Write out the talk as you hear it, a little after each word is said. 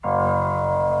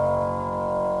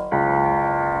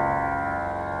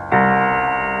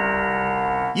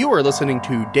You are listening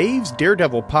to Dave's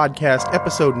Daredevil Podcast,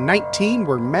 episode 19,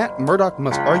 where Matt Murdock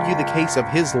must argue the case of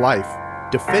his life,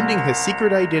 defending his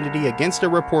secret identity against a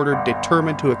reporter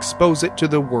determined to expose it to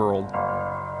the world.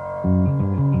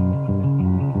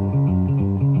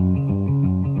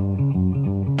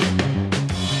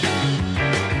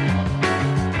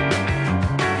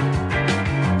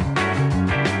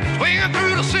 Swinging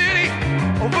through the city,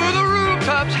 over the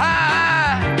rooftops high.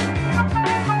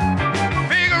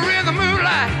 Figure in the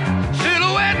moonlight,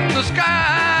 silhouette in the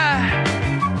sky.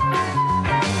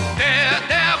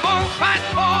 Daredevil fight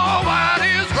for what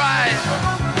is right.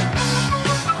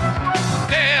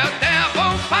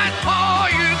 Daredevil fight for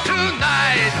you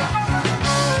tonight.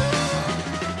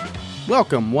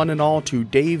 Welcome, one and all, to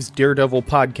Dave's Daredevil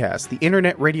Podcast, the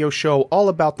internet radio show all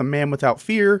about the man without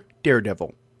fear,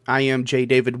 Daredevil. I am J.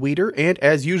 David Weeder, and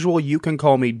as usual, you can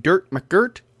call me Dirt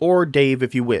McGirt, or Dave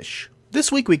if you wish.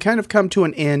 This week we kind of come to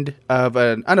an end of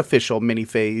an unofficial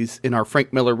mini-phase in our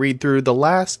Frank Miller read-through, the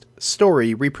last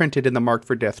story reprinted in the Marked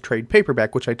for Death trade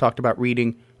paperback, which I talked about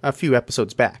reading a few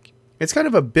episodes back. It's kind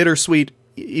of a bittersweet,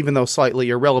 even though slightly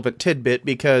irrelevant tidbit,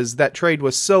 because that trade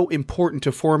was so important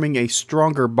to forming a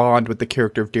stronger bond with the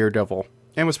character of Daredevil,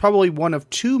 and was probably one of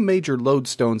two major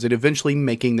lodestones in eventually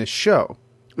making this show.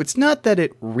 It's not that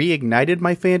it reignited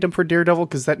my fandom for Daredevil,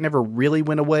 because that never really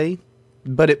went away,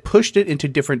 but it pushed it into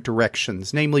different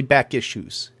directions, namely back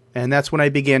issues, and that's when I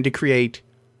began to create,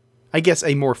 I guess,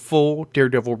 a more full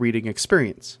Daredevil reading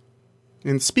experience.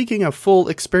 And speaking of full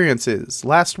experiences,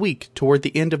 last week, toward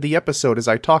the end of the episode, as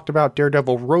I talked about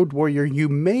Daredevil Road Warrior, you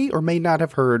may or may not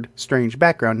have heard strange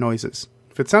background noises.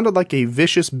 If it sounded like a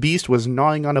vicious beast was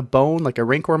gnawing on a bone like a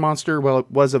rancor monster, well, it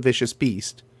was a vicious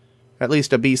beast. At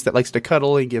least a beast that likes to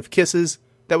cuddle and give kisses.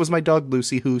 That was my dog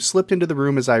Lucy, who slipped into the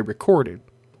room as I recorded.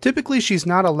 Typically, she's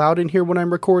not allowed in here when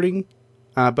I'm recording,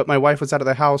 but my wife was out of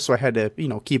the house, so I had to,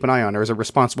 keep an eye on her as a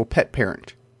responsible pet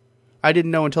parent. I didn't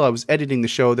know until I was editing the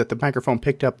show that the microphone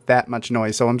picked up that much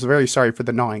noise, so I'm very sorry for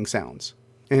the gnawing sounds.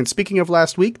 And speaking of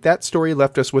last week, that story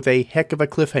left us with a heck of a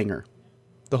cliffhanger.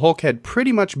 The Hulk had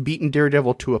pretty much beaten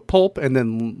Daredevil to a pulp and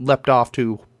then leapt off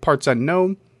to parts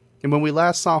unknown. And when we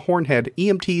last saw Hornhead,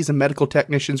 EMTs and medical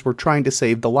technicians were trying to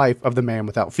save the life of the man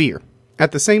without fear.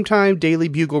 At the same time, Daily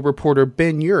Bugle reporter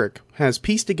Ben Urich has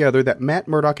pieced together that Matt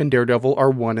Murdock and Daredevil are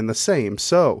one and the same.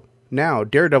 So, now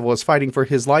Daredevil is fighting for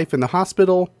his life in the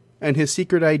hospital, and his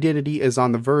secret identity is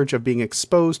on the verge of being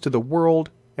exposed to the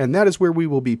world, and that is where we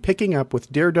will be picking up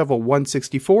with Daredevil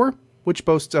 164, which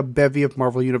boasts a bevy of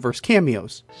Marvel Universe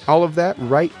cameos. All of that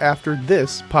right after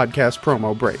this podcast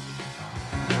promo break.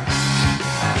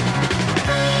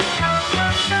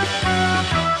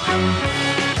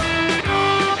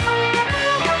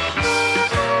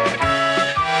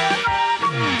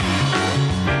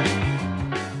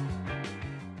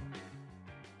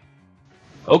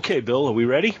 Okay, Bill, are we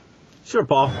ready? Sure,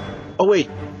 Paul. Oh, wait.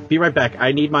 Be right back.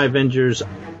 I need my Avengers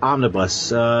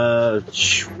Omnibus.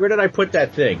 Where did I put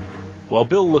that thing? While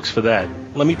Bill looks for that,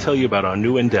 let me tell you about our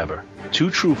new endeavor. Two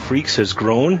True Freaks has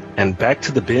grown, and Back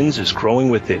to the Bins is growing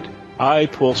with it. I,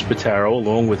 Paul Spataro,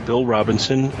 along with Bill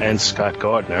Robinson and Scott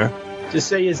Gardner. Just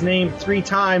say his name 3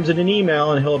 times in an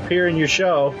email, and he'll appear in your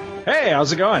show. Hey,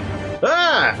 how's it going?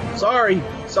 Sorry.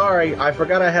 I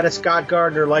forgot I had a Scott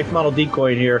Gardner life model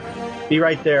decoy in here. Be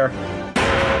right there.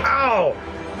 Ow!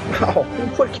 Oh,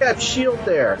 who put Cap's shield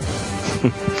there?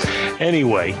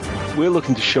 Anyway, we're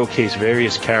looking to showcase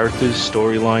various characters,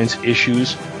 storylines,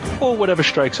 issues, or whatever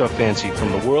strikes our fancy from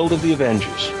the world of the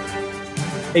Avengers.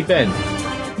 Hey, Ben,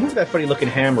 move that funny-looking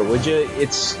hammer, would you?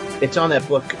 It's on that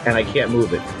book, and I can't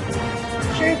move it.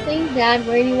 Sure thing, Dad.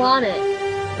 Where do you want it?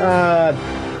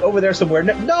 Over there somewhere.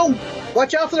 No!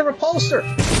 Watch out for the repulsor!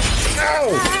 Ow!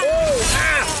 Oh!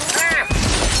 Ah!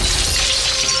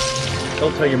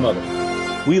 Don't tell your mother.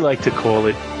 We like to call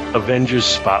it Avengers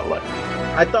Spotlight.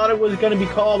 I thought it was going to be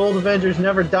called Old Avengers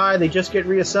Never Die, they just get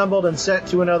reassembled and sent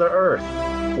to another Earth.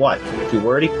 What? Too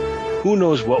wordy? Who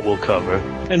knows what we'll cover,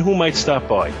 and who might stop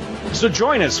by. So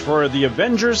join us for the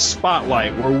Avengers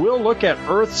Spotlight, where we'll look at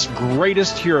Earth's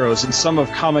greatest heroes and some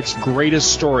of comics'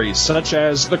 greatest stories, such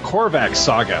as the Korvac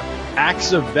Saga,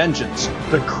 Acts of Vengeance,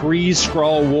 the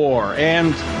Kree-Skrull War,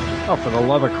 and, oh, for the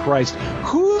love of Christ,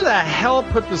 who the hell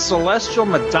put the Celestial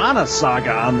Madonna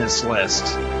Saga on this list?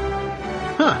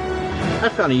 Huh. I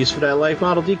found a use for that life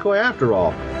model decoy after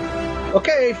all.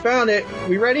 Okay, found it.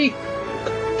 We ready?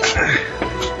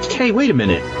 Hey, wait a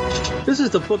minute. This is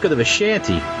the Book of the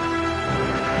Vishanti.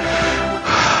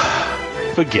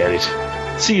 Forget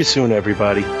it. See you soon,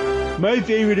 everybody. My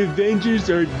favorite Avengers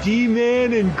are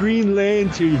D-Man and Green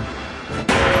Lantern.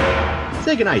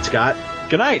 Say goodnight, Scott.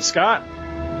 Good night, Scott.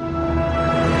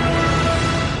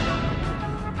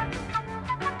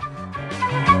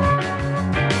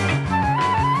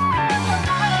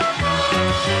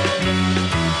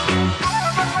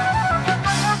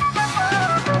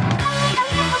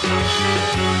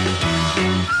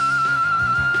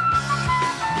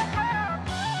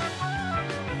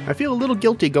 I feel a little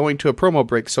guilty going to a promo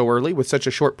break so early with such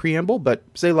a short preamble, but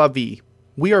c'est la vie.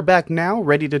 We are back now,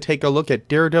 ready to take a look at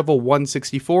Daredevil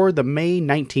 164, the May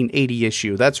 1980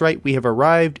 issue. That's right, we have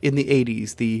arrived in the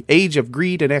 80s, the age of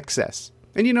greed and excess.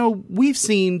 And you know, we've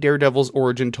seen Daredevil's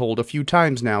origin told a few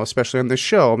times now, especially on this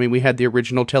show. I mean, we had the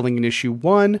original telling in issue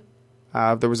 1,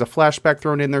 there was a flashback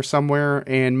thrown in there somewhere,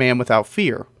 and Man Without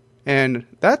Fear. And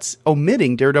that's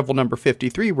omitting Daredevil number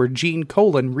 53, where Gene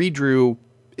Colan redrew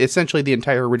essentially the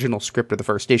entire original script of the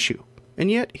first issue.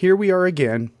 And yet, here we are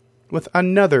again, with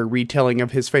another retelling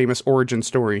of his famous origin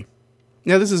story.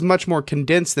 Now, this is much more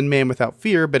condensed than Man Without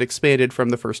Fear, but expanded from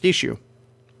the first issue.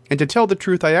 And to tell the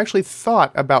truth, I actually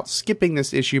thought about skipping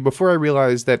this issue before I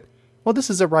realized that, well, this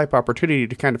is a ripe opportunity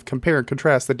to kind of compare and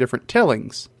contrast the different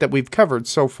tellings that we've covered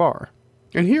so far.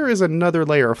 And here is another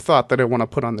layer of thought that I want to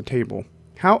put on the table.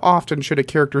 How often should a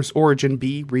character's origin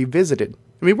be revisited?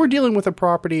 I mean, we're dealing with a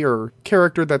property or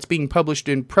character that's being published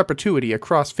in perpetuity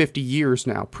across 50 years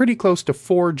now, pretty close to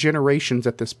 4 generations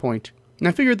at this point. And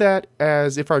I figured that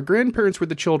as if our grandparents were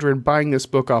the children buying this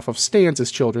book off of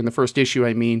Stan's children, the first issue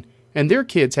I mean, and their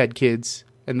kids had kids,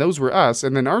 and those were us,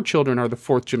 and then our children are the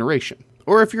 4th generation.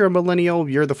 Or if you're a millennial,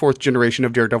 you're the 4th generation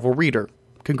of Daredevil reader.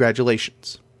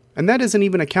 Congratulations. And that isn't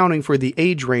even accounting for the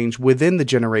age range within the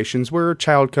generations where a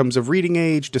child comes of reading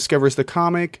age, discovers the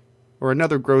comic, or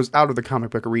another grows out of the comic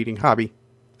book reading hobby.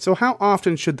 So how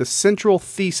often should the central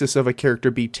thesis of a character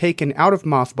be taken out of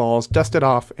mothballs, dusted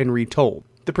off, and retold?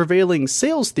 The prevailing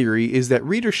sales theory is that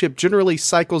readership generally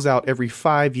cycles out every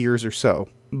 5 years or so.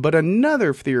 But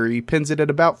another theory pins it at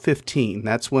about 15.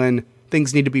 That's when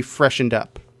things need to be freshened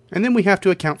up. And then we have to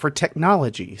account for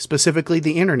technology, specifically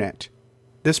the internet.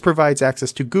 This provides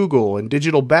access to Google and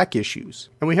digital back issues,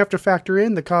 and we have to factor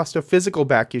in the cost of physical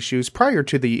back issues prior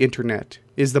to the internet.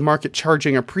 Is the market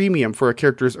charging a premium for a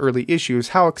character's early issues?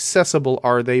 How accessible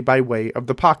are they by way of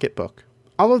the pocketbook?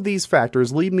 All of these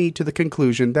factors lead me to the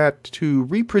conclusion that to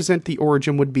represent the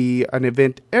origin would be an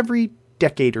event every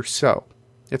decade or so.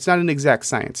 It's not an exact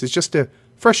science, it's just to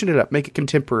freshen it up, make it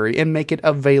contemporary, and make it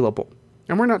available.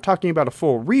 And we're not talking about a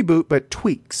full reboot, but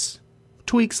tweaks.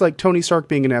 Tweaks like Tony Stark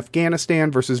being in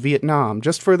Afghanistan versus Vietnam,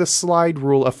 just for the slide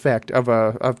rule effect of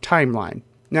timeline.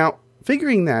 Now,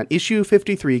 figuring that, issue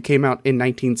 53 came out in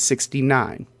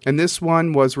 1969, and this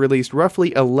one was released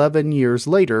roughly 11 years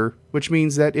later, which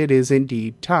means that it is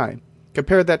indeed time.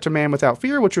 Compare that to Man Without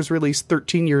Fear, which was released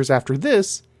 13 years after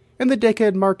this, and the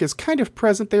decade mark is kind of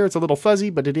present there. It's a little fuzzy,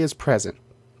 but it is present.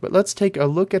 But let's take a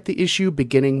look at the issue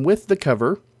beginning with the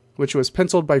cover, which was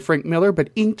penciled by Frank Miller, but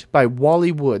inked by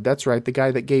Wally Wood. That's right, the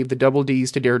guy that gave the double Ds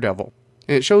to Daredevil.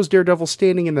 And it shows Daredevil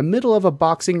standing in the middle of a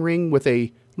boxing ring with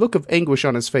a look of anguish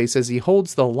on his face as he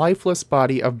holds the lifeless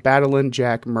body of battling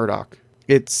Jack Murdock.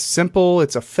 It's simple,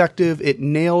 it's effective, it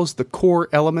nails the core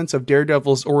elements of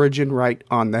Daredevil's origin right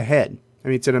on the head. I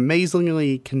mean, it's an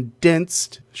amazingly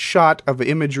condensed shot of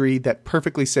imagery that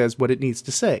perfectly says what it needs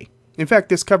to say. In fact,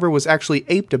 this cover was actually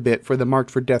aped a bit for the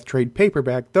Marked for Death trade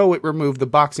paperback, though it removed the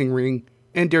boxing ring,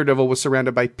 and Daredevil was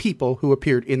surrounded by people who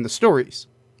appeared in the stories.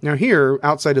 Now here,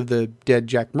 outside of the dead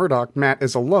Jack Murdock, Matt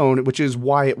is alone, which is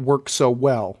why it works so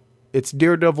well. It's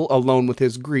Daredevil alone with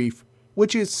his grief,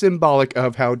 which is symbolic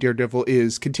of how Daredevil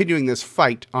is continuing this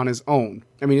fight on his own.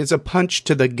 I mean, it's a punch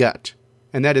to the gut,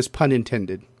 and that is pun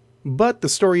intended. But the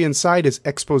story inside is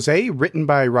expose, written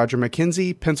by Roger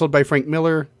McKenzie, penciled by Frank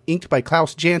Miller, inked by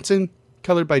Klaus Janson,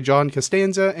 colored by John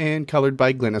Costanza, and colored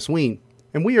by Glynis Wein.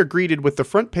 And we are greeted with the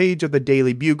front page of the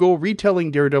Daily Bugle, retelling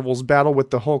Daredevil's battle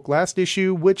with the Hulk last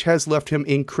issue, which has left him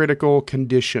in critical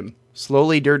condition.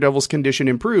 Slowly, Daredevil's condition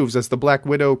improves as the Black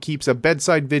Widow keeps a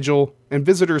bedside vigil, and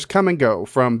visitors come and go,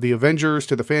 from the Avengers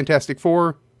to the Fantastic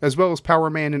Four, as well as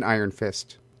Power Man and Iron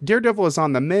Fist. Daredevil is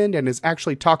on the mend and is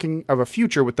actually talking of a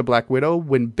future with the Black Widow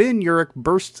when Ben Urich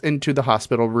bursts into the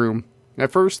hospital room.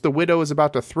 At first, the Widow is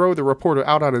about to throw the reporter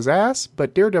out on his ass,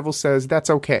 but Daredevil says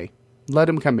that's okay. Let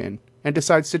him come in, and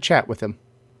decides to chat with him.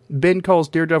 Ben calls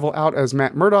Daredevil out as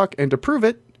Matt Murdock, and to prove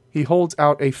it, he holds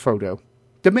out a photo,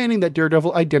 demanding that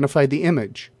Daredevil identify the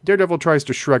image. Daredevil tries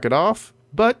to shrug it off,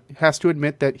 but has to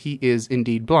admit that he is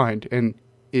indeed blind, and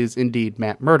is indeed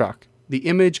Matt Murdock. The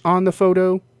image on the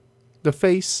photo, the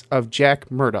face of Jack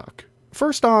Murdock.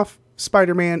 First off,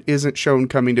 Spider-Man isn't shown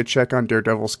coming to check on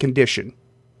Daredevil's condition.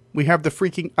 We have the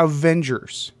freaking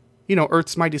Avengers. You know,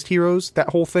 Earth's Mightiest Heroes, that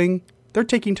whole thing. They're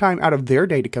taking time out of their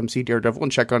day to come see Daredevil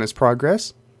and check on his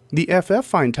progress. The FF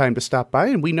find time to stop by,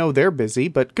 and we know they're busy,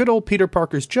 but good old Peter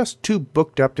Parker's just too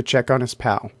booked up to check on his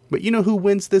pal. But you know who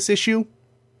wins this issue?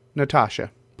 Natasha,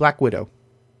 Black Widow.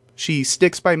 She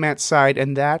sticks by Matt's side,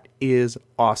 and that is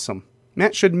awesome.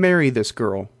 Matt should marry this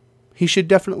girl. He should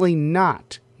definitely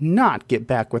not not get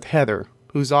back with Heather,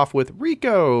 who's off with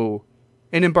Rico,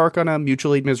 and embark on a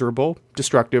mutually miserable,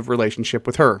 destructive relationship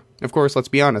with her. Of course, let's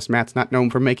be honest, Matt's not known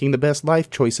for making the best life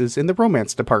choices in the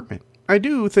romance department. I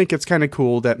do think it's kind of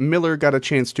cool that Miller got a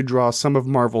chance to draw some of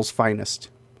Marvel's finest.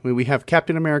 I mean, we have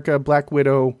Captain America, Black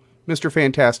Widow, Mr.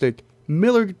 Fantastic.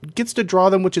 Miller gets to draw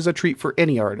them, which is a treat for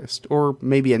any artist, or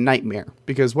maybe a nightmare.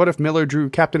 Because what if Miller drew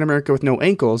Captain America with no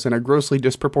ankles and a grossly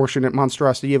disproportionate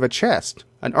monstrosity of a chest?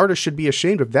 An artist should be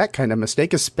ashamed of that kind of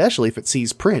mistake, especially if it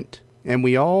sees print. And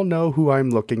we all know who I'm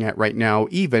looking at right now,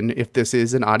 even if this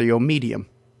is an audio medium.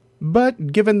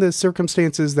 But given the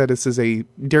circumstances that this is a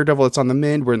Daredevil that's on the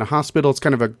mend, we're in a hospital, it's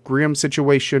kind of a grim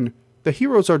situation, the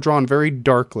heroes are drawn very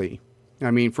darkly. I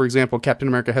mean, for example, Captain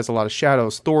America has a lot of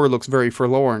shadows, Thor looks very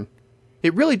forlorn.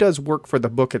 It really does work for the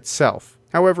book itself.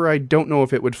 However, I don't know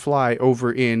if it would fly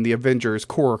over in the Avengers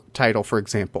core title, for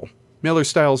example. Miller's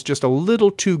style is just a little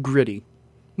too gritty,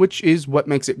 which is what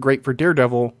makes it great for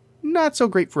Daredevil, not so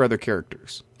great for other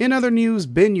characters. In other news,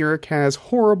 Ben Urich has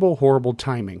horrible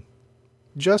timing.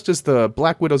 Just as the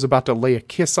Black Widow's about to lay a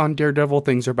kiss on Daredevil,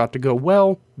 things are about to go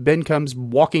well, Ben comes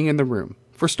walking in the room.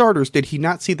 For starters, did he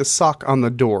not see the sock on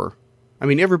the door? I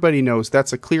mean, everybody knows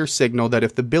that's a clear signal that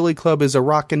if the Billy Club is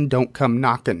a-rockin', don't come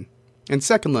knockin'. And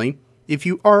secondly, if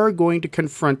you are going to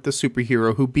confront the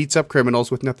superhero who beats up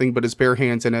criminals with nothing but his bare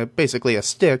hands and basically a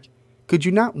stick, could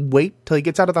you not wait till he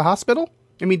gets out of the hospital?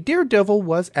 I mean, Daredevil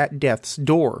was at death's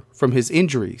door from his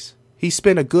injuries. He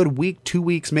spent a good week, 2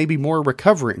 weeks, maybe more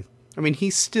recovering. I mean,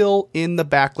 he's still in the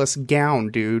backless gown,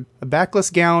 dude. A backless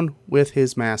gown with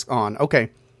his mask on. Okay,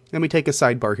 let me take a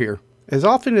sidebar here. As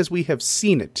often as we have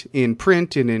seen it in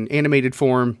print and in animated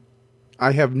form,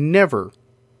 I have never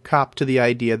copped to the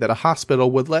idea that a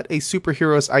hospital would let a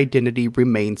superhero's identity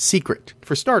remain secret.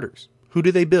 For starters, who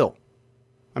do they bill?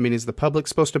 I mean, is the public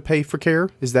supposed to pay for care?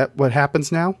 Is that what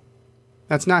happens now?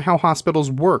 That's not how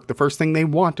hospitals work. The first thing they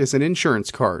want is an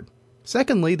insurance card.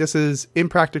 Secondly, this is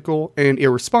impractical and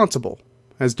irresponsible,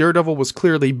 as Daredevil was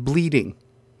clearly bleeding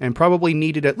and probably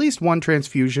needed at least one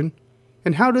transfusion.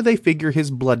 And how do they figure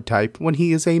his blood type when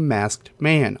he is a masked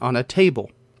man on a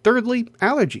table? Thirdly,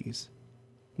 allergies.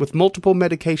 With multiple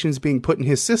medications being put in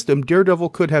his system, Daredevil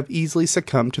could have easily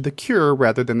succumbed to the cure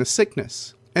rather than the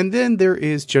sickness. And then there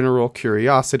is general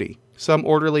curiosity. Some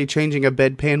orderly changing a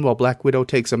bedpan while Black Widow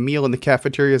takes a meal in the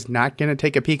cafeteria is not going to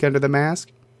take a peek under the mask?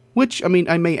 Which, I mean,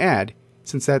 I may add,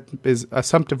 since that is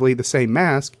assumptively the same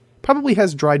mask, probably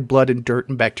has dried blood and dirt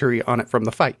and bacteria on it from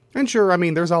the fight. And sure, I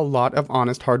mean, there's a lot of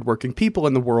honest, hardworking people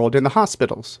in the world in the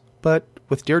hospitals. But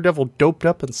with Daredevil doped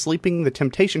up and sleeping, the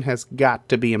temptation has got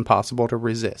to be impossible to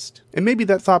resist. And maybe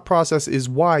that thought process is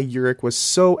why Urich was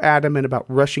so adamant about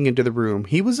rushing into the room.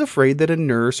 He was afraid that a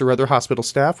nurse or other hospital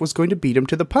staff was going to beat him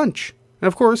to the punch. And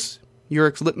of course,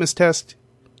 Urich's litmus test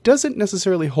doesn't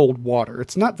necessarily hold water.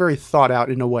 It's not very thought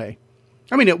out in a way.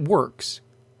 I mean, it works,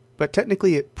 but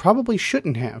technically it probably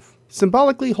shouldn't have.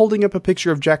 Symbolically, holding up a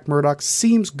picture of Jack Murdock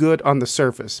seems good on the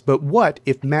surface, but what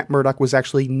if Matt Murdock was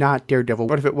actually not Daredevil?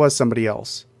 What if it was somebody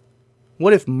else?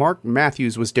 What if Mark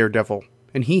Matthews was Daredevil,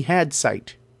 and he had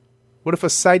sight? What if a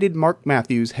sighted Mark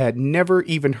Matthews had never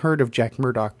even heard of Jack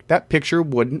Murdock? That picture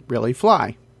wouldn't really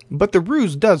fly. But the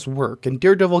ruse does work, and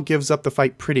Daredevil gives up the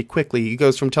fight pretty quickly. He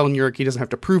goes from telling Urich he doesn't have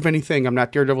to prove anything, I'm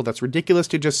not Daredevil, that's ridiculous,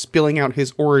 to just spilling out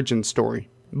his origin story.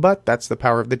 But that's the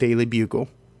power of the Daily Bugle.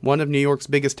 One of New York's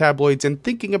biggest tabloids, and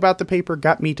thinking about the paper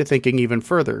got me to thinking even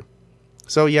further.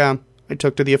 So yeah, I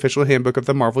took to the official handbook of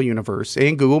the Marvel Universe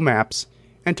and Google Maps,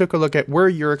 and took a look at where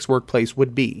Urich's workplace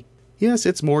would be. Yes,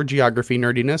 it's more geography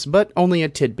nerdiness, but only a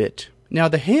tidbit. Now,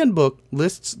 the handbook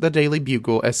lists the Daily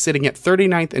Bugle as sitting at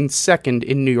 39th and 2nd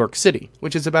in New York City,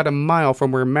 which is about a mile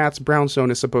from where Matt's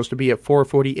brownstone is supposed to be at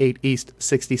 448 East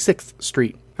 66th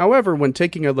Street. However, when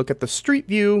taking a look at the street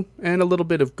view and a little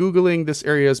bit of Googling, this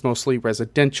area is mostly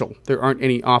residential. There aren't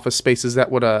any office spaces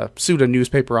that would suit a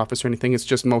newspaper office or anything. It's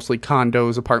just mostly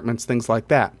condos, apartments, things like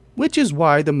that. Which is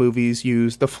why the movies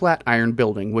use the Flatiron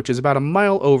Building, which is about a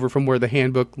mile over from where the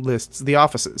handbook lists the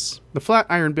offices. The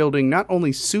Flatiron Building not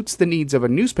only suits the needs of a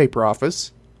newspaper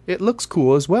office, it looks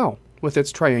cool as well, with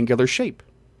its triangular shape.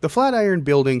 The Flatiron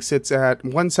Building sits at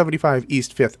 175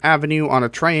 East 5th Avenue on a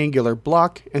triangular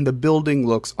block, and the building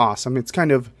looks awesome. It's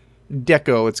kind of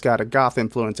deco, it's got a goth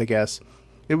influence, I guess.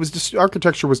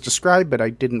 Architecture was described, but I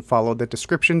didn't follow the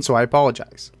description, so I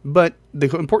apologize. But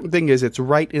the important thing is it's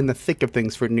right in the thick of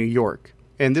things for New York.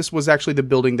 And this was actually the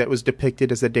building that was depicted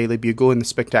as the Daily Bugle in the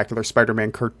Spectacular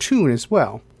Spider-Man cartoon as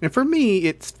well. And for me,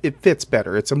 it fits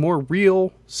better. It's a more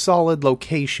real, solid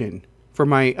location for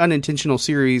my unintentional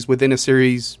series within a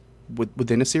series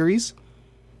within a series.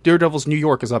 Daredevil's New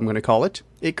York, as I'm going to call it,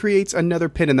 it creates another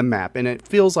pin in the map, and it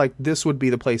feels like this would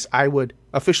be the place I would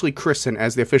officially christen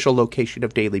as the official location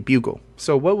of Daily Bugle.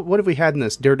 So what have we had in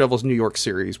this Daredevil's New York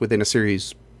series within a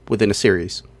series within a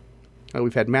series?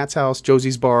 We've had Matt's House,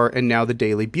 Josie's Bar, and now the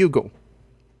Daily Bugle.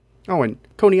 Oh, and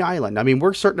Coney Island. I mean,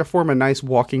 we're starting to form a nice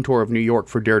walking tour of New York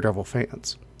for Daredevil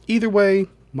fans. Either way,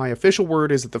 my official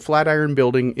word is that the Flatiron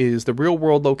Building is the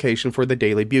real-world location for the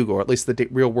Daily Bugle, or at least the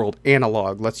real-world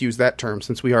analog. Let's use that term,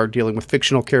 since we are dealing with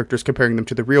fictional characters comparing them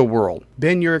to the real world.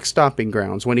 Ben Urich's stomping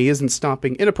grounds, when he isn't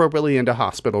stomping inappropriately into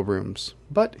hospital rooms.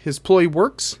 But his ploy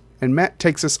works, and Matt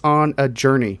takes us on a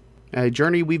journey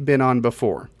we've been on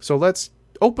before. So let's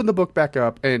open the book back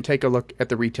up and take a look at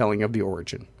the retelling of the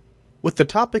origin. With the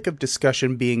topic of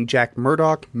discussion being Jack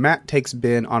Murdock, Matt takes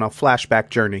Ben on a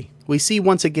flashback journey. We see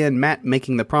once again Matt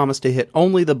making the promise to hit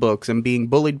only the books and being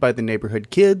bullied by the neighborhood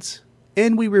kids,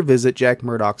 and we revisit Jack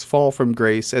Murdock's fall from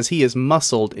grace as he is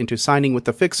muscled into signing with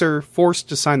the Fixer, forced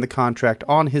to sign the contract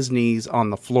on his knees on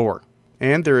the floor.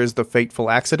 And there is the fateful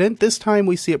accident. This time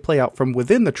we see it play out from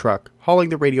within the truck, hauling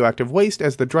the radioactive waste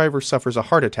as the driver suffers a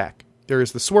heart attack. There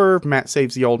is the swerve, Matt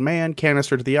saves the old man,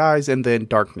 canister to the eyes, and then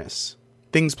darkness.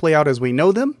 Things play out as we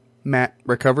know them. Matt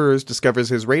recovers, discovers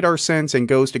his radar sense, and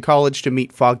goes to college to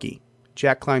meet Foggy.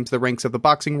 Jack climbs the ranks of the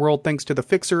boxing world thanks to the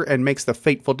Fixer and makes the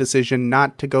fateful decision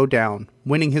not to go down,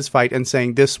 winning his fight and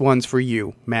saying, "This one's for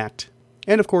you, Matt."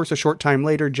 And of course, a short time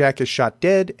later, Jack is shot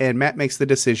dead, and Matt makes the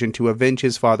decision to avenge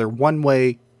his father one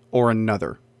way or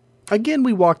another. Again,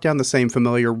 we walk down the same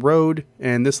familiar road,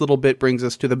 and this little bit brings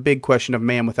us to the big question of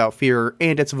Man Without Fear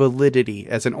and its validity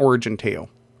as an origin tale.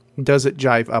 Does it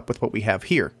jive up with what we have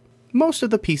here? Most of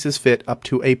the pieces fit up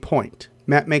to a point.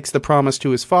 Matt makes the promise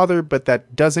to his father, but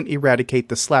that doesn't eradicate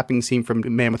the slapping scene from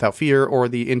Man Without Fear or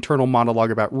the internal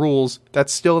monologue about rules.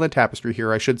 That's still in the tapestry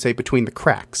here, I should say, between the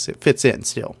cracks. It fits in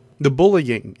still. The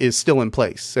bullying is still in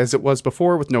place, as it was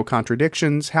before with no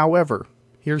contradictions. However,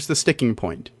 here's the sticking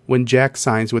point. When Jack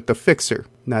signs with the Fixer.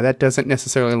 Now that doesn't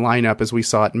necessarily line up as we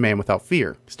saw it in Man Without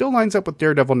Fear. Still lines up with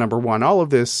Daredevil #1. All of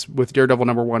this with Daredevil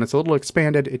 #1, it's a little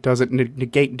expanded. It doesn't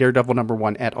negate Daredevil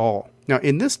 #1 at all. Now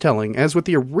in this telling, as with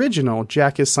the original,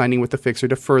 Jack is signing with the Fixer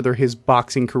to further his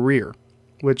boxing career,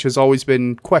 which has always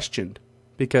been questioned.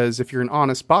 Because if you're an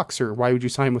honest boxer, why would you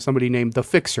sign with somebody named the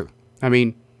Fixer? I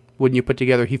mean, wouldn't you put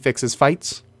together he fixes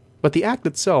fights? But the act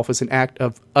itself is an act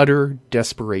of utter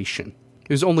desperation.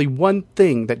 There's only one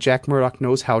thing that Jack Murdock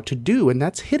knows how to do, and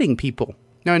that's hitting people.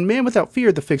 Now, in Man Without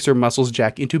Fear, the Fixer muscles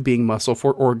Jack into being muscle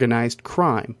for organized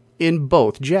crime. In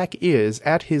both, Jack is,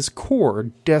 at his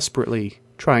core, desperately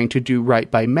trying to do right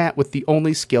by Matt with the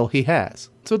only skill he has.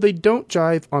 So they don't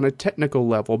jive on a technical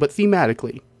level, but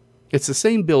thematically. It's the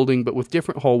same building, but with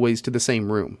different hallways to the same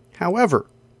room. However,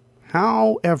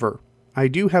 I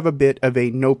do have a bit of a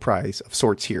no prize of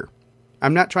sorts here.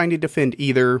 I'm not trying to defend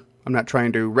either. I'm not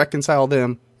trying to reconcile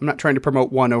them. I'm not trying to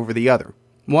promote one over the other.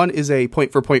 One is a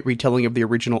point-for-point retelling of the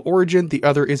original origin. The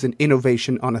other is an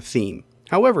innovation on a theme.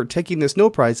 However, taking this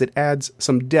no prize, it adds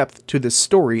some depth to this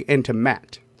story and to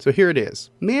Matt. So here it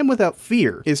is. Man Without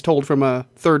Fear is told from a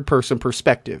third-person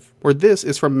perspective, where this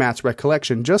is from Matt's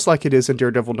recollection, just like it is in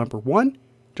Daredevil #1,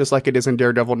 just like it is in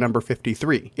Daredevil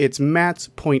 #53. It's Matt's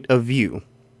point of view.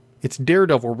 It's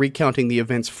Daredevil recounting the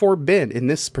events for Ben in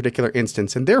this particular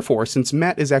instance, and therefore, since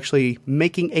Matt is actually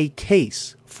making a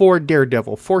case for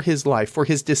Daredevil, for his life, for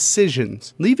his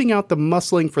decisions, leaving out the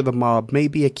muscling for the mob may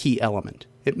be a key element.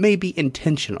 It may be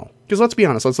intentional. Because let's be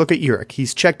honest, let's look at Urich.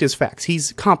 He's checked his facts.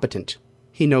 He's competent.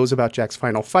 He knows about Jack's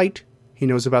final fight. He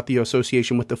knows about the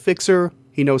association with the Fixer.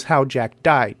 He knows how Jack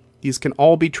died. These can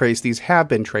all be traced. These have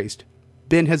been traced.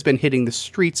 Ben has been hitting the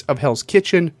streets of Hell's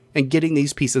Kitchen and getting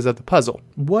these pieces of the puzzle.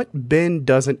 What Ben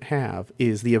doesn't have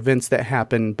is the events that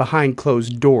happen behind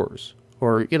closed doors,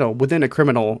 or, within a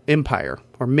criminal empire,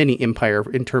 or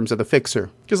mini-empire in terms of the Fixer.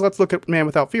 Because let's look at Man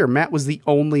Without Fear. Matt was the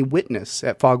only witness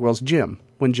at Fogwell's gym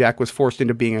when Jack was forced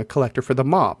into being a collector for the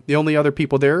mob. The only other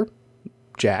people there,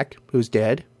 Jack, who's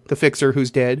dead, the Fixer,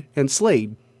 who's dead, and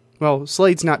Slade. Well,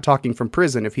 Slade's not talking from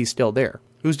prison if he's still there.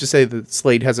 Who's to say that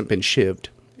Slade hasn't been shivved?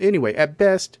 Anyway, at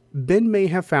best, Ben may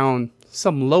have found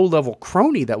some low-level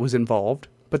crony that was involved,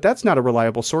 but that's not a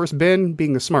reliable source. Ben,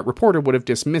 being a smart reporter, would have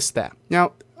dismissed that.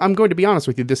 Now, I'm going to be honest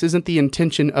with you, this isn't the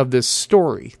intention of this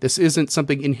story. This isn't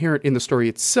something inherent in the story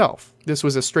itself. This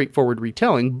was a straightforward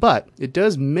retelling, but it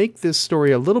does make this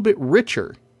story a little bit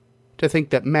richer to think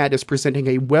that Matt is presenting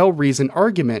a well-reasoned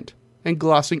argument and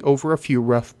glossing over a few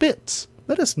rough bits.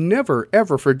 Let us never,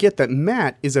 ever forget that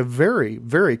Matt is a very,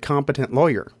 very competent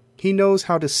lawyer. He knows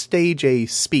how to stage a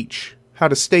speech, how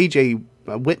to stage a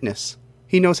witness.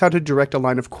 He knows how to direct a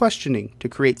line of questioning to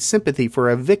create sympathy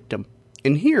for a victim.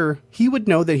 And here, he would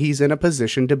know that he's in a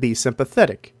position to be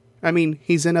sympathetic. I mean,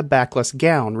 he's in a backless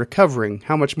gown, recovering.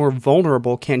 How much more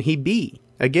vulnerable can he be?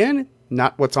 Again,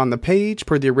 not what's on the page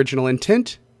per the original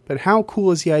intent, but how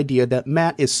cool is the idea that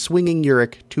Matt is swinging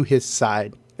Urich to his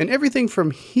side? And everything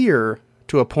from here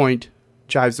to a point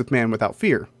jives with Man Without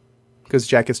Fear. Because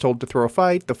Jack is told to throw a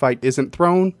fight, the fight isn't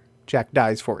thrown, Jack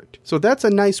dies for it. So that's a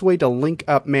nice way to link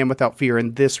up Man Without Fear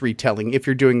in this retelling if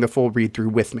you're doing the full read-through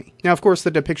with me. Now, of course,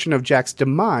 the depiction of Jack's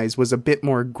demise was a bit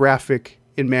more graphic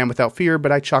in Man Without Fear,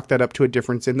 but I chalked that up to a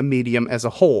difference in the medium as a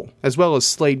whole, as well as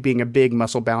Slade being a big,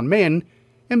 muscle-bound man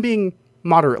and being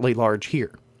moderately large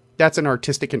here. That's an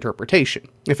artistic interpretation.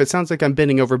 If it sounds like I'm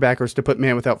bending over backwards to put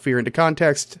Man Without Fear into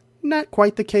context, not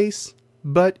quite the case,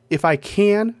 but if I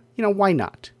can, why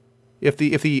not? If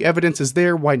the evidence is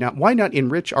there, why not? Why not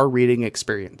enrich our reading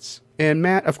experience? And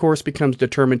Matt, of course, becomes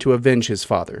determined to avenge his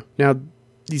father. Now,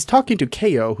 he's talking to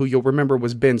Ko, who you'll remember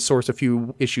was Ben's source a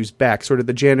few issues back, sort of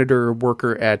the janitor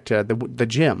worker at the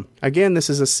gym. Again, this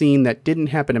is a scene that didn't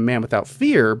happen in Man Without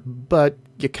Fear, but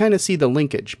you kind of see the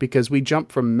linkage, because we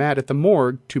jump from Matt at the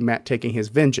morgue to Matt taking his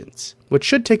vengeance, which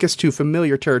should take us to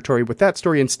familiar territory with that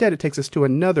story. Instead, it takes us to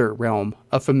another realm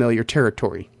of familiar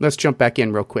territory. Let's jump back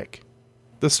in real quick.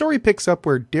 The story picks up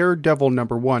where Daredevil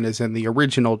number 1 is in the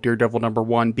original Daredevil number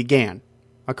 1 began.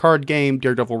 A card game,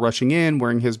 Daredevil rushing in,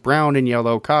 wearing his brown and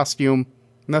yellow costume.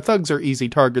 And the thugs are easy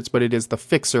targets, but it is the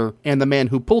Fixer and the man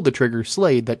who pulled the trigger,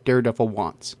 Slade, that Daredevil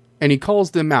wants. And he calls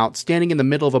them out, standing in the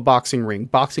middle of a boxing ring,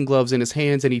 boxing gloves in his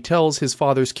hands, and he tells his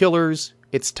father's killers,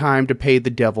 it's time to pay the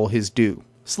devil his due.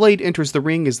 Slade enters the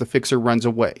ring as the Fixer runs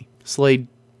away. Slade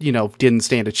didn't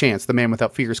stand a chance. The Man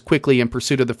Without Fear is quickly in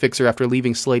pursuit of the Fixer after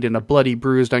leaving Slade in a bloody,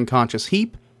 bruised, unconscious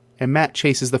heap, and Matt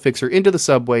chases the Fixer into the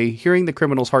subway, hearing the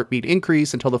criminal's heartbeat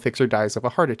increase until the Fixer dies of a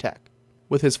heart attack.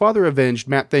 With his father avenged,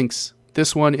 Matt thinks,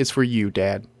 this one is for you,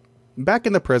 Dad. Back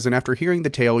in the present, after hearing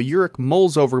the tale, Urich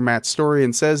mulls over Matt's story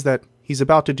and says that he's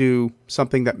about to do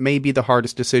something that may be the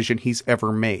hardest decision he's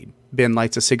ever made. Ben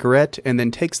lights a cigarette and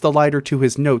then takes the lighter to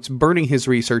his notes, burning his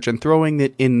research and throwing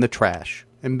it in the trash.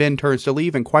 And Ben turns to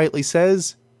leave and quietly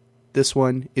says, this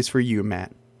one is for you,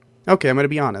 Matt. Okay, I'm going to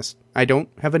be honest. I don't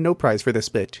have a no prize for this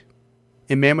bit.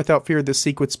 In Man Without Fear, this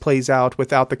sequence plays out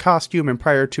without the costume and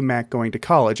prior to Matt going to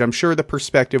college. I'm sure the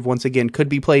perspective, once again, could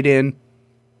be played in,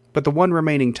 but the one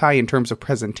remaining tie in terms of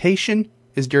presentation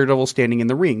is Daredevil standing in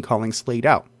the ring, calling Slade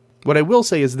out. What I will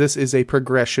say is this is a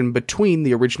progression between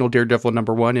the original Daredevil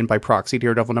number 1 and by proxy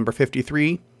Daredevil number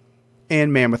 53,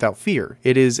 and Man Without Fear.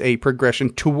 It is a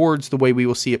progression towards the way we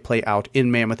will see it play out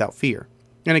in Man Without Fear.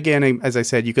 And again, as I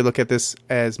said, you could look at this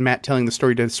as Matt telling the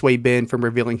story to sway Ben from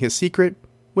revealing his secret,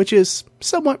 which is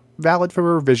somewhat valid from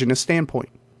a revisionist standpoint.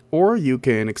 Or you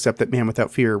can accept that Man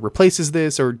Without Fear replaces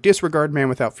this, or disregard Man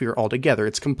Without Fear altogether.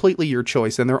 It's completely your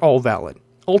choice, and they're all valid.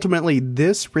 Ultimately,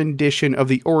 this rendition of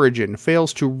the origin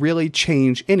fails to really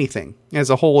change anything. As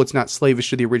a whole, it's not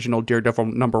slavish to the original Daredevil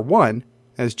number 1,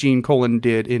 as Gene Colan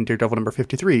did in Daredevil number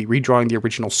 53, redrawing the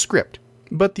original script.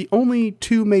 But the only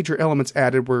two major elements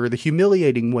added were the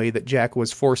humiliating way that Jack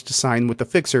was forced to sign with the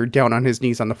Fixer down on his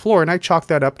knees on the floor, and I chalked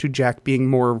that up to Jack being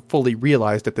more fully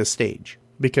realized at this stage.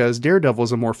 Because Daredevil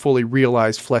is a more fully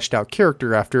realized, fleshed out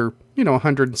character after,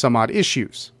 100 and some odd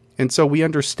issues. And so we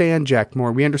understand Jack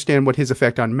more. We understand what his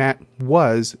effect on Matt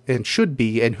was and should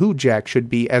be, and who Jack should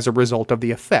be as a result of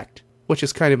the effect, which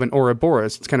is kind of an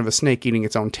Ouroboros. It's kind of a snake eating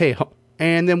its own tail.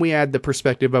 And then we add the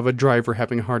perspective of a driver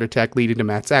having a heart attack leading to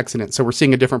Matt's accident. So we're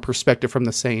seeing a different perspective from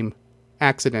the same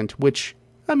accident, which,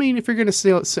 if you're going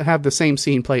to have the same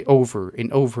scene play over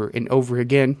and over and over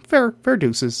again, fair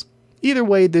deuces. Either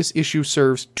way, this issue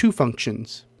serves two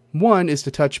functions. One is to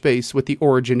touch base with the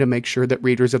origin to make sure that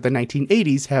readers of the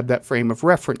 1980s have that frame of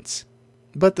reference.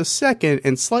 But the second,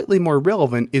 and slightly more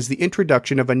relevant, is the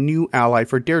introduction of a new ally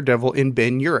for Daredevil in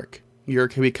Ben Urich.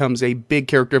 Urich becomes a big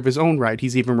character of his own right.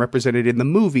 He's even represented in the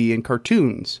movie and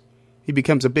cartoons. He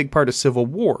becomes a big part of Civil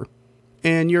War.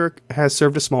 And Urich has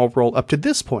served a small role up to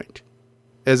this point,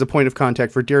 as a point of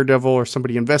contact for Daredevil or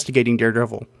somebody investigating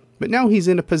Daredevil. But now he's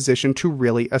in a position to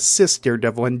really assist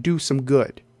Daredevil and do some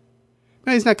good.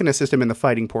 Now, he's not going to assist him in the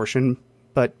fighting portion,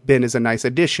 but Ben is a nice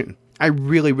addition. I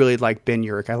really, really like Ben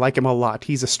Urich. I like him a lot.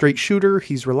 He's a straight shooter,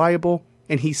 he's reliable,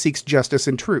 and he seeks justice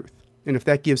and truth. And if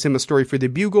that gives him a story for the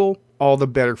Bugle, all the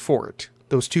better for it.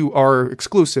 Those two are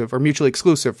mutually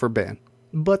exclusive for Ben.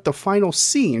 But the final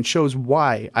scene shows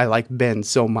why I like Ben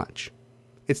so much.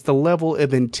 It's the level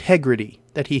of integrity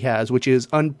that he has, which is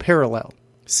unparalleled.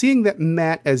 Seeing that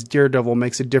Matt as Daredevil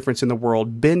makes a difference in the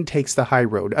world, Ben takes the high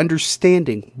road,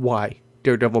 understanding why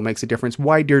Daredevil makes a difference,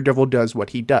 why Daredevil does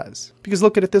what he does. Because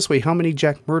look at it this way, how many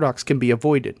Jack Murdochs can be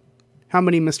avoided? How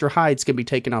many Mr. Hydes can be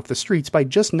taken off the streets by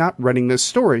just not running this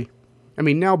story? I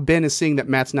mean, now Ben is seeing that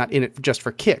Matt's not in it just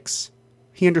for kicks.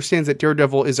 He understands that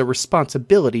Daredevil is a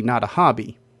responsibility, not a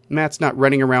hobby. Matt's not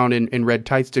running around in red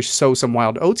tights to sow some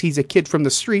wild oats. He's a kid from the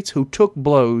streets who took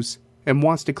blows and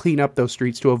wants to clean up those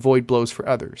streets to avoid blows for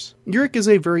others. Urich is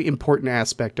a very important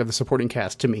aspect of the supporting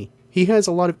cast to me. He has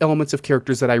a lot of elements of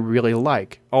characters that I really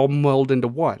like, all melded into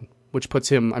one, which puts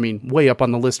him, way up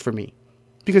on the list for me.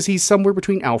 Because he's somewhere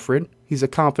between Alfred, he's a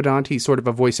confidant, he's sort of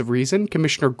a voice of reason,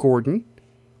 Commissioner Gordon,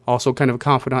 also kind of a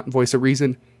confidant and voice of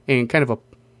reason, and kind of a,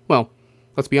 well,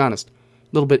 let's be honest, a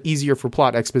little bit easier for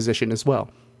plot exposition as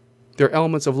well. There are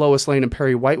elements of Lois Lane and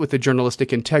Perry White with the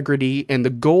journalistic integrity and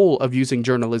the goal of using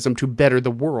journalism to better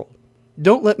the world.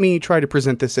 Don't let me try to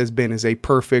present this as Ben as a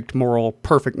perfect, moral,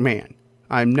 perfect man.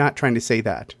 I'm not trying to say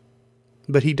that.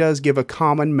 But he does give a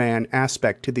common man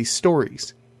aspect to these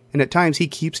stories, and at times he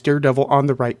keeps Daredevil on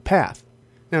the right path.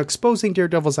 Now, exposing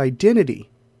Daredevil's identity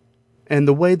and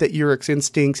the way that Urich's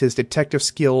instincts, his detective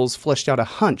skills, fleshed out a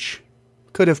hunch,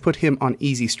 could have put him on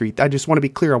easy street. I just want to be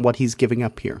clear on what he's giving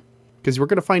up here. Because we're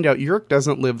going to find out Urich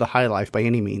doesn't live the high life by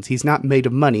any means. He's not made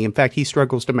of money. In fact, he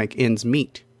struggles to make ends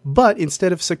meet. But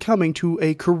instead of succumbing to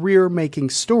a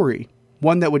career-making story,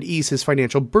 one that would ease his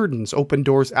financial burdens, open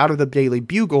doors out of the Daily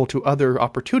Bugle to other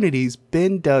opportunities,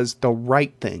 Ben does the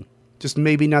right thing. Just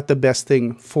maybe not the best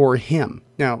thing for him.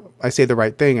 Now, I say the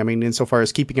right thing, insofar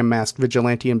as keeping a masked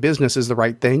vigilante in business is the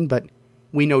right thing, but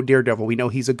we know Daredevil, we know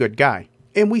he's a good guy.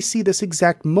 And we see this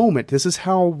exact moment. This is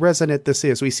how resonant this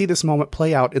is. We see this moment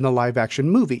play out in the live-action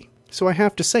movie. So I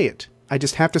have to say it. I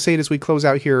just have to say it as we close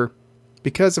out here,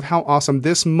 because of how awesome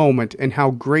this moment and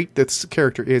how great this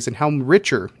character is and how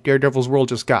richer Daredevil's world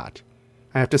just got.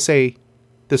 I have to say,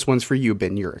 this one's for you,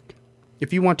 Ben Urich.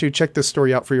 If you want to check this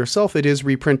story out for yourself, it is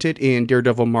reprinted in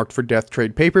Daredevil Marked for Death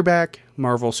trade paperback,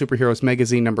 Marvel Superheroes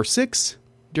Magazine number 6,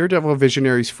 Daredevil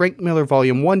Visionaries Frank Miller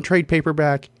Volume 1 trade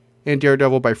paperback, and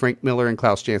Daredevil by Frank Miller and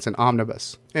Klaus Janson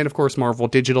Omnibus. And of course, Marvel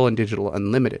Digital and Digital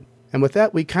Unlimited. And with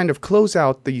that, we kind of close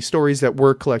out the stories that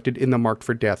were collected in the Marked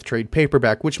for Death trade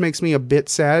paperback, which makes me a bit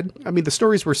sad. The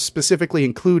stories were specifically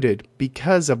included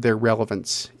because of their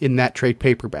relevance in that trade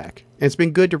paperback. And it's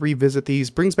been good to revisit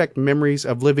these. Brings back memories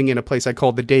of living in a place I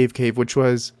called the Dave Cave, which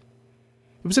was...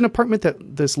 It was an apartment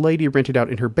that this lady rented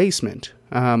out in her basement.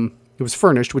 It was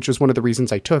furnished, which was one of the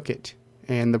reasons I took it.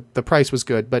 And the price was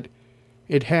good, but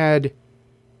it had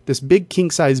this big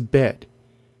king-size bed,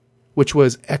 which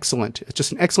was excellent. It's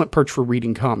just an excellent perch for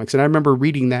reading comics. And I remember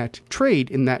reading that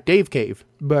trade in that Dave Cave,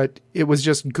 but it was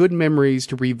just good memories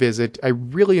to revisit. I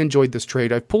really enjoyed this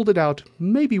trade. I've pulled it out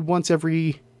maybe once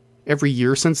every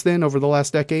year since then, over the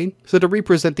last decade. So to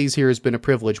represent these here has been a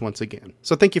privilege once again.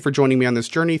 So thank you for joining me on this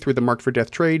journey through the Marked for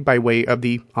Death trade by way of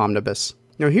the Omnibus.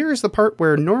 Now here is the part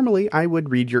where normally I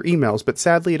would read your emails, but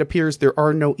sadly it appears there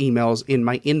are no emails in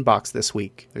my inbox this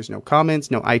week. There's no comments,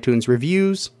 no iTunes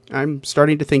reviews. I'm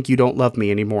starting to think you don't love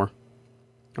me anymore.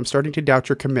 I'm starting to doubt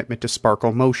your commitment to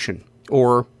Sparkle Motion.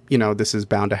 Or, this is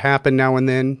bound to happen now and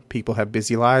then. People have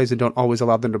busy lives and don't always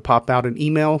allow them to pop out an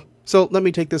email. So let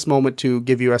me take this moment to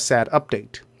give you a sad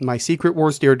update. My Secret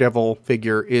Wars Daredevil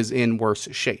figure is in worse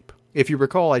shape. If you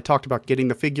recall, I talked about getting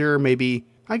the figure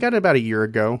I got it about a year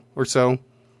ago or so.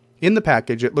 In the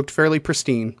package, it looked fairly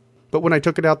pristine, but when I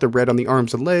took it out, the red on the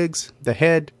arms and legs, the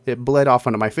head, it bled off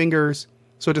onto my fingers.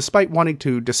 So despite wanting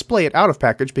to display it out of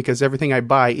package because everything I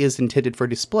buy is intended for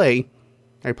display,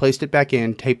 I placed it back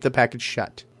in, taped the package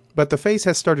shut. But the face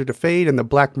has started to fade and the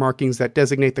black markings that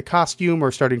designate the costume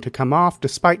are starting to come off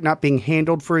despite not being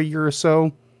handled for a year or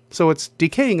so. So it's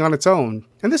decaying on its own.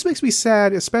 And this makes me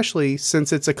sad, especially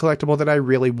since it's a collectible that I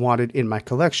really wanted in my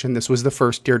collection. This was the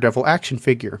first Daredevil action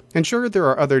figure. And sure, there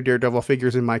are other Daredevil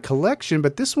figures in my collection,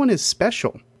 but this one is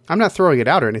special. I'm not throwing it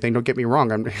out or anything, don't get me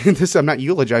wrong. I'm not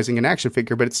eulogizing an action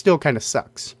figure, but it still kind of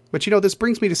sucks. But this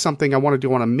brings me to something I want to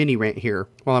do on a mini rant here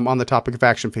while I'm on the topic of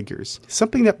action figures.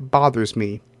 Something that bothers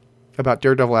me about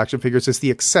Daredevil action figures is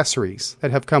the accessories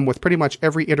that have come with pretty much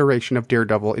every iteration of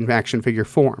Daredevil in action figure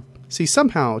form. See,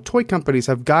 somehow, toy companies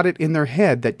have got it in their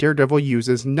head that Daredevil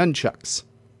uses nunchucks.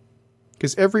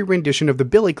 Because every rendition of the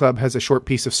Billy Club has a short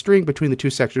piece of string between the two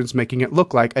sections making it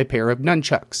look like a pair of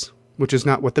nunchucks. Which is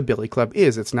not what the Billy Club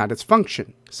is, it's not its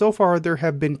function. So far, there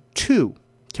have been two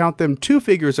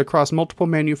figures across multiple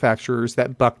manufacturers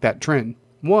that buck that trend.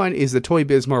 One is the Toy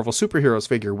Biz Marvel Superheroes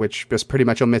figure, which just pretty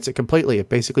much omits it completely. It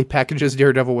basically packages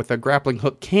Daredevil with a grappling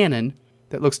hook cannon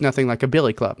that looks nothing like a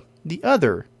Billy Club. The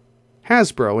other,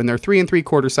 Hasbro, in their 3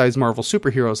 3/4 size Marvel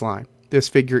Superheroes line. This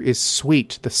figure is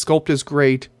sweet. The sculpt is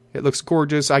great. It looks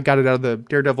gorgeous. I got it out of the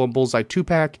Daredevil and Bullseye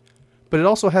 2-pack. But it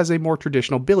also has a more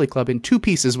traditional Billy Club in 2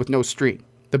 pieces with no string.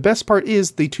 The best part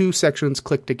is the two sections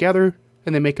click together,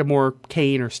 and they make a more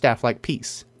cane or staff-like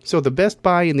piece. So the best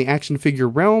buy in the action figure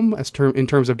realm, in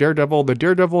terms of Daredevil, the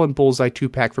Daredevil and Bullseye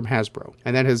 2-pack from Hasbro.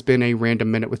 And that has been a Random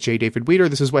Minute with J. David Weeder.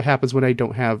 This is what happens when I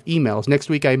don't have emails. Next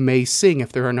week I may sing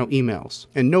if there are no emails.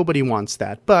 And nobody wants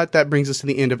that. But that brings us to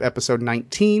the end of episode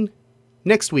 19.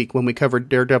 Next week, when we cover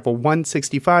Daredevil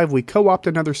 165, we co-opt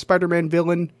another Spider-Man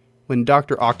villain when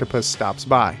Dr. Octopus stops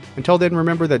by. Until then,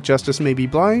 remember that justice may be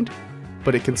blind,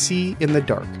 but it can see in the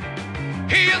dark.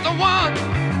 He is the one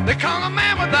they call a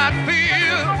man without fear.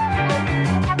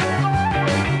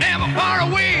 Never far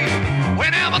away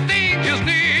whenever danger's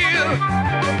near.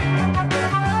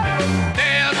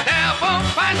 Daredevil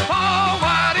fights for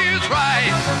what is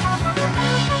right.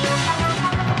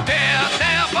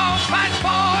 Daredevil fights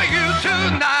for you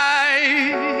tonight.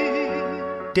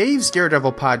 Dave's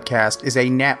Daredevil Podcast is a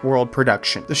Nat World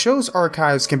production. The show's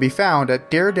archives can be found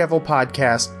at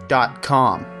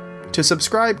daredevilpodcast.com. To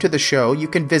subscribe to the show, you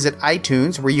can visit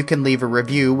iTunes, where you can leave a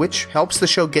review, which helps the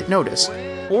show get noticed.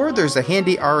 Or there's a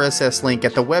handy RSS link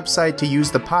at the website to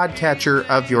use the podcatcher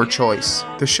of your choice.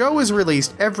 The show is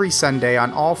released every Sunday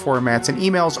on all formats, and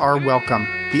emails are welcome.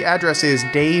 The address is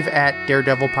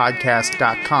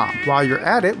dave@daredevilpodcast.com. While you're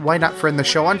at it, why not friend the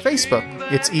show on Facebook?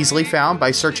 It's easily found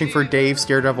by searching for Dave's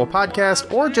Daredevil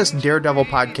Podcast, or just Daredevil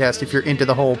Podcast if you're into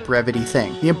the whole brevity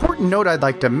thing. The important note I'd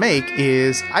like to make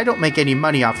is I don't make any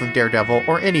money off of Daredevil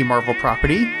or any Marvel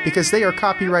property, because they are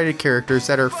copyrighted characters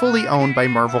that are fully owned by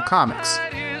Marvel Comics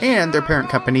and their parent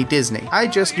company, Disney. I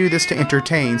just do this to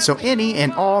entertain, so any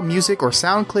and all music or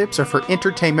sound clips are for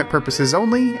entertainment purposes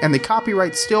only, and the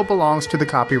copyright still belongs to the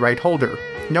copyright holder.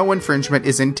 No infringement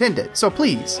is intended, so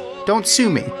please, don't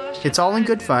sue me. It's all in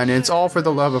good fun, and it's all for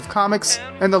the love of comics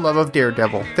and the love of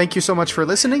Daredevil. Thank you so much for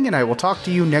listening, and I will talk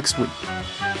to you next week.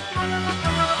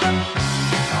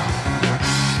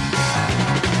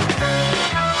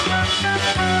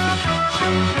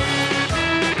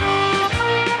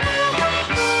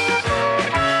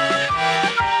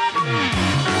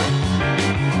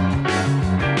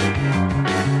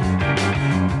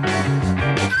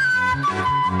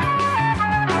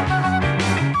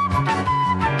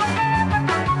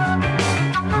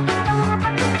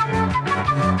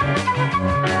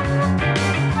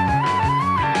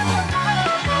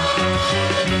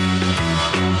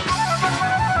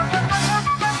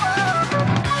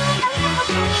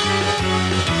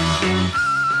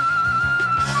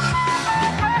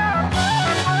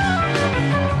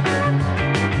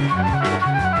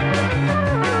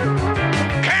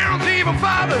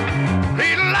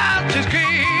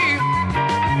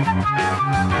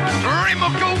 Dream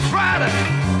of Ghost Rider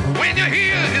when you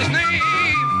hear his name.